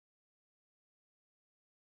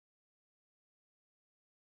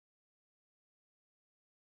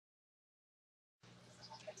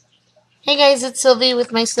Hey guys, it's Sylvie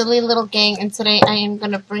with my silly little gang, and today I am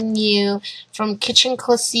going to bring you from Kitchen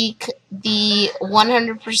Classique the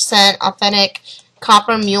 100% authentic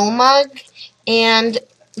copper mule mug. And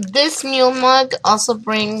this mule mug also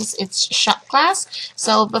brings its shot glass.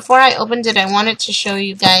 So before I opened it, I wanted to show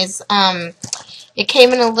you guys, it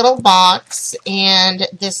came in a little box, and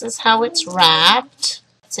this is how it's wrapped.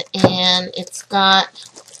 And it's got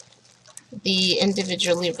the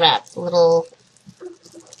individually wrapped little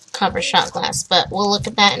cover shot glass, but we'll look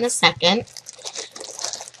at that in a second.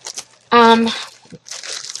 One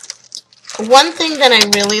thing that I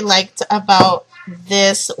really liked about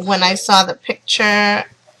this when I saw the picture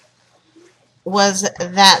was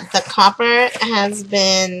that the copper has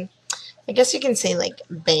been, I guess you can say, like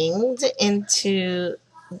banged into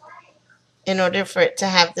in order for it to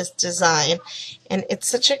have this design, and it's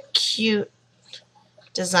such a cute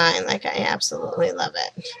design. Like, I absolutely love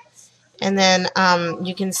it. And then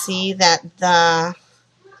you can see that the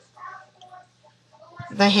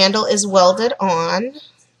handle is welded on.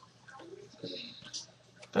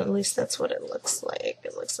 At least that's what it looks like.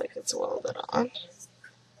 It looks like it's welded on.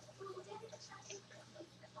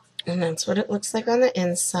 And that's what it looks like on the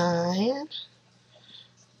inside.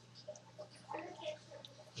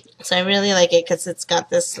 So I really like it because it's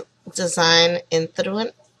got this design in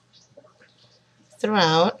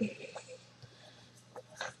throughout.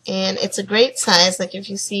 And it's a great size. Like, if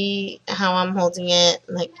you see how I'm holding it,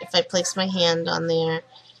 like if I place my hand on there,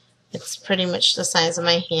 it's pretty much the size of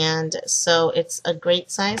my hand, so it's a great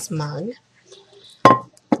size mug.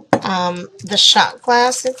 The shot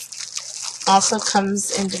glass also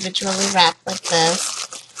comes individually wrapped like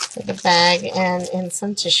this, with a bag and in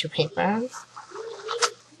some tissue paper.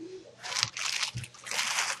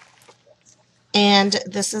 And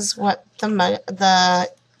this is what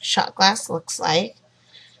the shot glass looks like.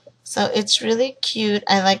 So it's really cute.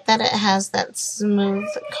 I like that it has that smooth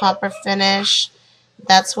copper finish.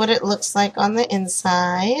 That's what it looks like on the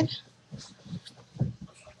inside.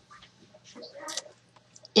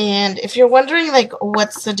 And if you're wondering, like,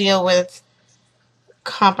 what's the deal with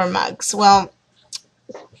copper mugs? Well,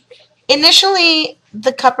 initially,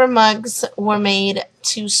 the copper mugs were made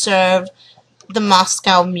to serve the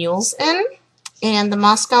Moscow mules in. And the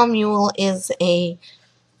Moscow Mule is a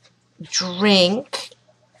drink,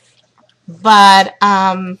 but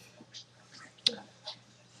I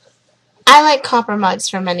like copper mugs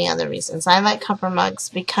for many other reasons. I like copper mugs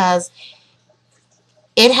because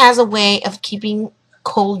it has a way of keeping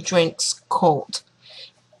cold drinks cold.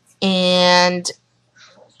 And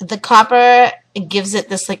the copper gives it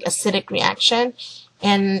this like acidic reaction,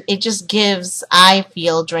 and it just gives, I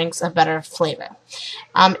feel, drinks a better flavor.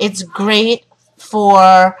 It's great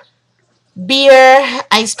for beer,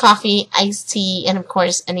 iced coffee, iced tea, and of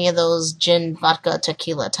course any of those gin, vodka,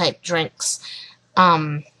 tequila type drinks,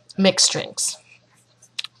 mixed drinks.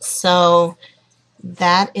 So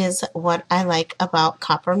that is what I like about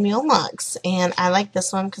copper mule mugs. And I like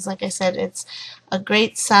this one because, like I said, it's a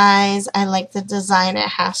great size. I like the design it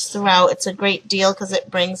has throughout. It's a great deal because it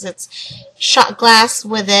brings its shot glass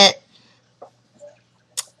with it.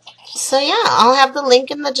 So yeah, I'll have the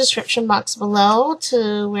link in the description box below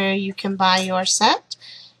to where you can buy your set.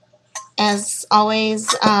 As always,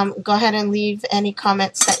 go ahead and leave any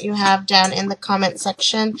comments that you have down in the comment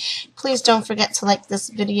section. Please don't forget to like this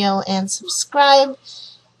video and subscribe.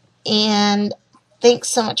 And thanks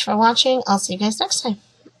so much for watching. I'll see you guys next time.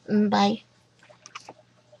 Bye.